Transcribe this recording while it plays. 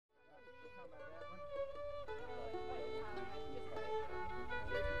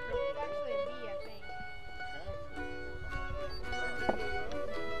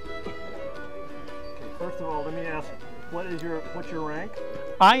ask, what's your rank?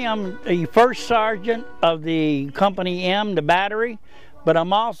 I am the first sergeant of the Company M, the battery, but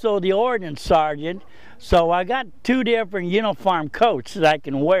I'm also the ordnance sergeant. So I got two different uniform coats that I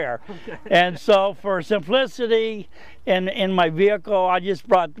can wear. Okay. And so for simplicity in my vehicle, I just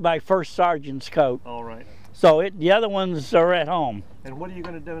brought my first sergeant's coat. All right. So the other ones are at home. And what are you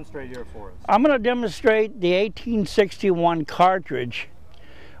going to demonstrate here for us? I'm going to demonstrate the 1861 cartridge.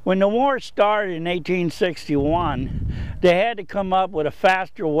 When the war started in 1861, they had to come up with a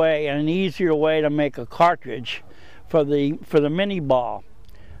faster way and an easier way to make a cartridge for the Minié Ball.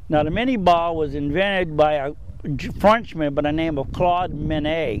 Now, the Minié Ball was invented by a Frenchman by the name of Claude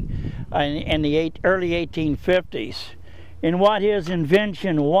Minié in the early 1850s. And what his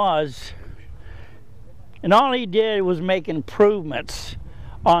invention was, and all he did was make improvements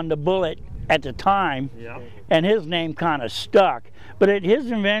on the bullet at the time, yeah. And his name kind of stuck. But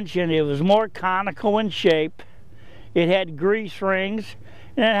his invention, it was more conical in shape, it had grease rings,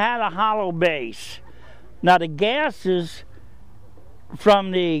 and it had a hollow base. Now the gases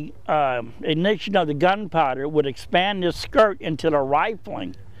from the ignition of the gunpowder would expand this skirt into the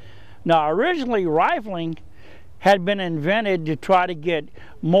rifling. Now originally rifling had been invented to try to get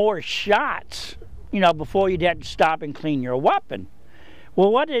more shots, before you'd have to stop and clean your weapon.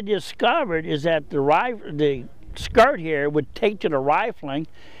 Well, what they discovered is that the skirt here would take to the rifling,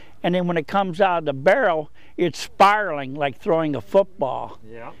 and then when it comes out of the barrel, it's spiraling like throwing a football.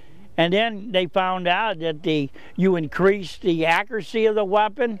 Yeah. And then they found out that you increase the accuracy of the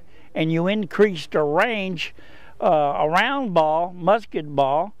weapon and you increase the range. A round ball, musket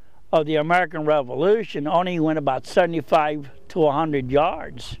ball of the American Revolution only went about 75 to 100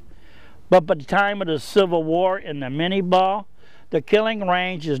 yards. But by the time of the Civil War in the Minié Ball, the killing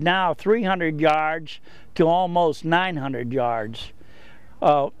range is now 300 yards to almost 900 yards.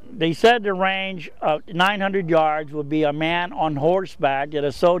 They said the range of 900 yards would be a man on horseback, that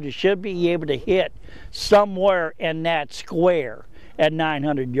a soldier should be able to hit somewhere in that square at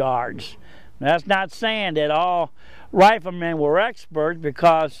 900 yards. Now, that's not saying that all riflemen were experts,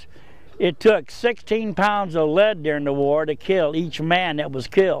 because it took 16 pounds of lead during the war to kill each man that was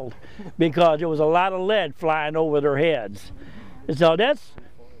killed, because there was a lot of lead flying over their heads. So this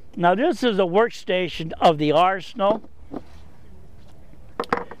is a workstation of the arsenal.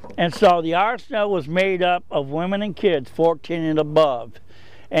 And so the arsenal was made up of women and kids 14 and above,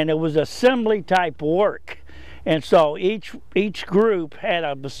 and it was assembly type work. And so each group had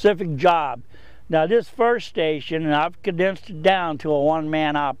a specific job. Now this first station, and I've condensed it down to a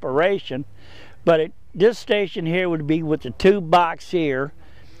one-man operation, but this station here would be with the tube box here.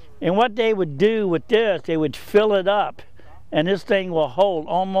 And what they would do with this, they would fill it up, and this thing will hold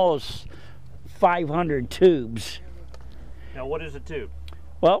almost 500 tubes. Now what is a tube?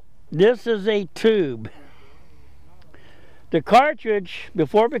 Well, this is a tube. The cartridge,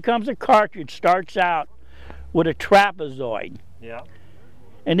 before it becomes a cartridge, starts out with a trapezoid. Yeah.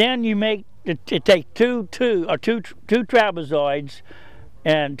 And then you take two trapezoids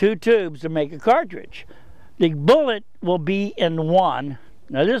and two tubes to make a cartridge. The bullet will be in one.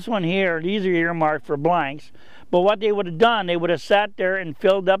 Now this one here, these are earmarked for blanks, but what they would have done, they would have sat there and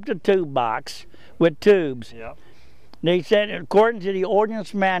filled up the tube box with tubes. Yeah. They said, according to the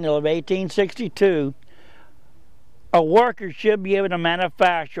Ordnance Manual of 1862, a worker should be able to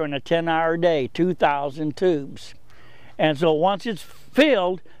manufacture in a 10-hour day 2,000 tubes. And so once it's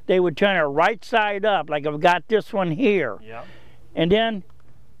filled, they would turn it right side up, like I've got this one here. Yep. And then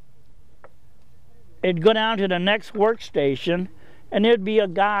it'd go down to the next workstation, and there'd be a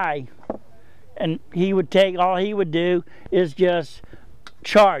guy, and he would take, all he would do is just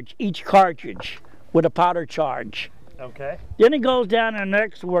charge each cartridge with a powder charge. Okay. Then it goes down to the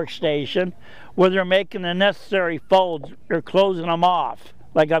next workstation where they're making the necessary folds or closing them off,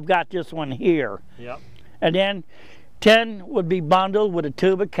 like I've got this one here. Yep. And then 10 would be bundled with a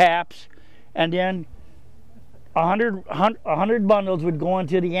tube of caps, and then 100 bundles would go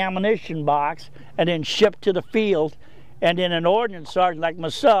into the ammunition box and then shipped to the field, and then an ordnance sergeant like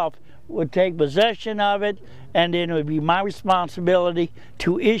myself would take possession of it, and then it would be my responsibility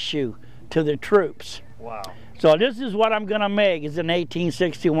to issue to the troops. Wow. So this is what I'm going to make, is an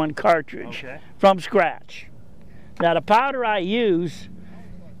 1861 cartridge, okay, from scratch. Now the powder I use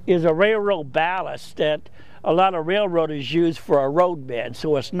is a railroad ballast that a lot of railroaders use for a road bed,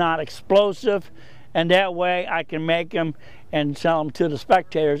 so it's not explosive, and that way I can make them and sell them to the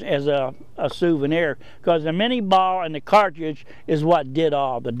spectators as a souvenir, because the Minié Ball and the cartridge is what did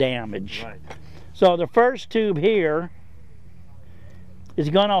all the damage. Right. So the first tube here is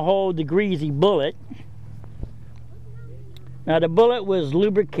going to hold the greasy bullet. Now the bullet was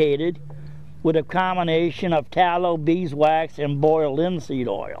lubricated with a combination of tallow, beeswax, and boiled linseed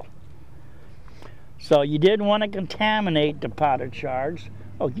oil. So you didn't want to contaminate the powder charge.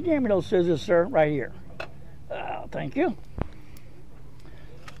 Oh, can you hand me those scissors, sir? Right here. Thank you.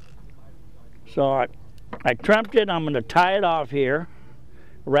 So I trimmed it. I'm going to tie it off here,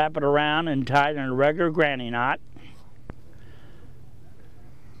 wrap it around, and tie it in a regular granny knot.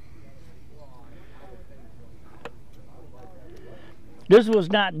 This was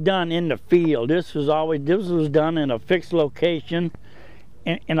not done in the field. This was done in a fixed location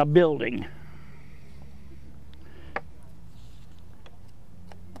in a building.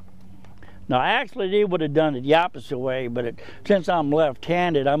 Now, actually, they would have done it the opposite way, but since I'm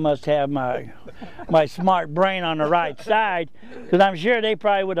left-handed, I must have my smart brain on the right side, because I'm sure they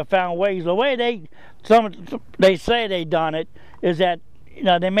probably would have found ways. The way they say they done it is that, you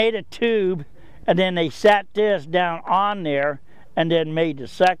know, they made a tube, and then they sat this down on there, and then made the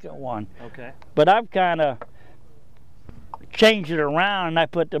second one. Okay. But I've kind of changed it around, and I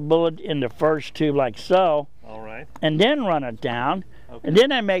put the bullet in the first tube like so. All right. And then run it down. Okay. And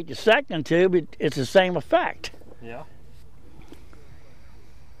then I make the second tube. It's the same effect. Yeah.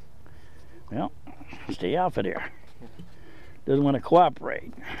 Well, stay off of there. Doesn't want to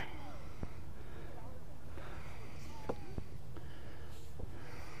cooperate.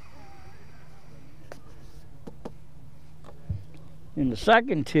 And the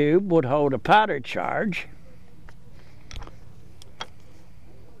second tube would hold a powder charge.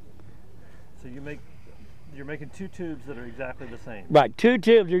 So you're making two tubes that are exactly the same. Right, two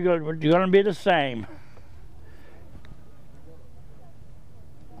tubes are going to be the same.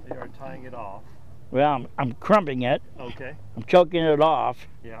 You are tying it off. Well, I'm crumping it. Okay. I'm choking it off.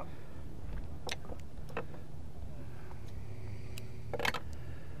 Yeah.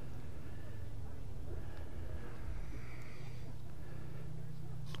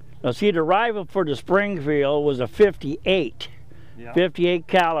 Now see, the rifle for the Springfield was a 58, Yeah. 58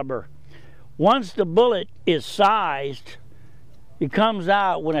 caliber. Once the bullet is sized, it comes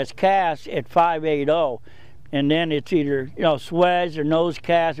out when it's cast at 5.80, and then it's either, you know, swedged or nose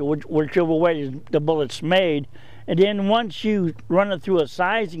cast, or whichever way the bullet's made. And then once you run it through a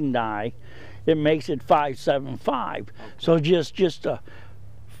sizing die, it makes it 5.75. Okay. So just a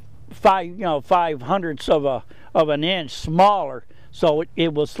 5/100ths of an inch smaller. So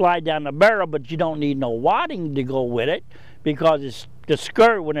it will slide down the barrel, but you don't need no wadding to go with it, because it's the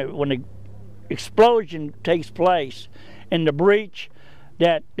skirt, when the explosion takes place in the breech,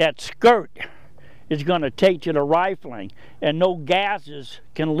 that skirt is going to take to the rifling, and no gases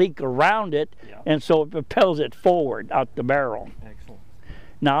can leak around it, Yeah. and so it propels it forward out the barrel. Excellent.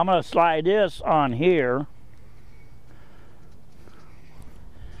 Now I'm going to slide this on here.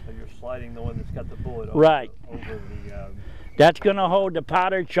 So you're sliding the one that's got the bullet over, Right. over the... That's going to hold the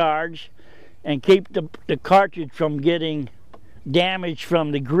powder charge and keep the cartridge from getting damaged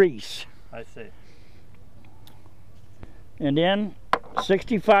from the grease. I see. And then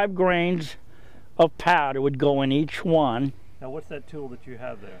 65 grains of powder would go in each one. Now what's that tool that you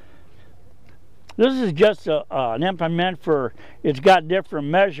have there? This is just an implement for, it's got different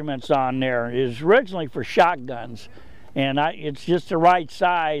measurements on there. It's originally for shotguns, and it's just the right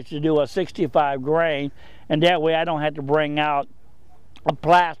size to do a 65 grain, and that way I don't have to bring out a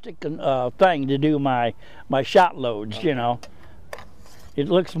plastic thing to do my shot loads. Okay. You know. It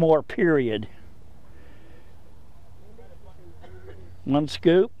looks more period. One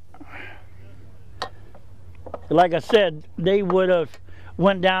scoop. Like I said, they would have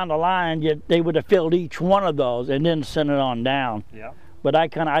went down the line, they would have filled each one of those and then sent it on down. Yeah. But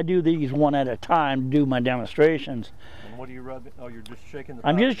I do these one at a time to do my demonstrations. And what do you rub? Oh, you're just shaking the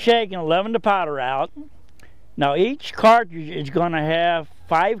powder. I'm just shaking, leveling the powder out. Now each cartridge is going to have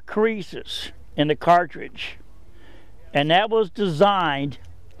 5 creases in the cartridge. And that was designed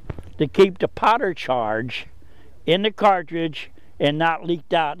to keep the powder charge in the cartridge and not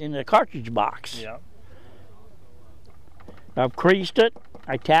leaked out in the cartridge box. Yeah. I've creased it,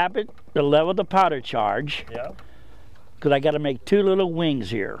 I tap it to level the powder charge. Yeah. Because I got to make 2 little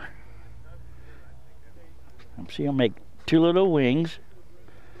wings here. See, I'll make 2 little wings,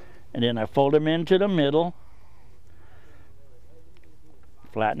 and then I fold them into the middle,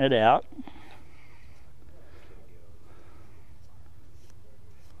 flatten it out.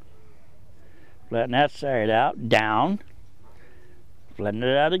 Flatten that side out, down, flatten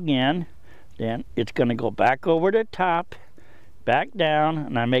it out again. Then it's going to go back over the top, back down,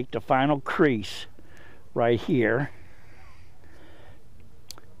 and I make the final crease right here.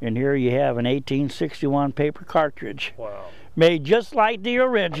 And here you have an 1861 paper cartridge. Wow. Made just like the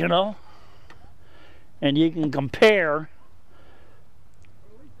original. And you can compare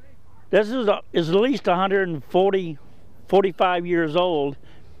This is at least 140, 45 years old.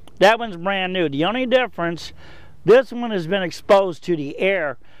 That one's brand new. The only difference, this one has been exposed to the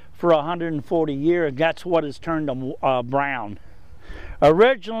air for 140 years. That's what has turned them brown.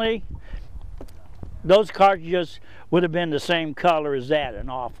 Originally, those cartridges would have been the same color as that, an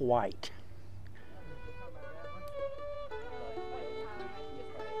off-white.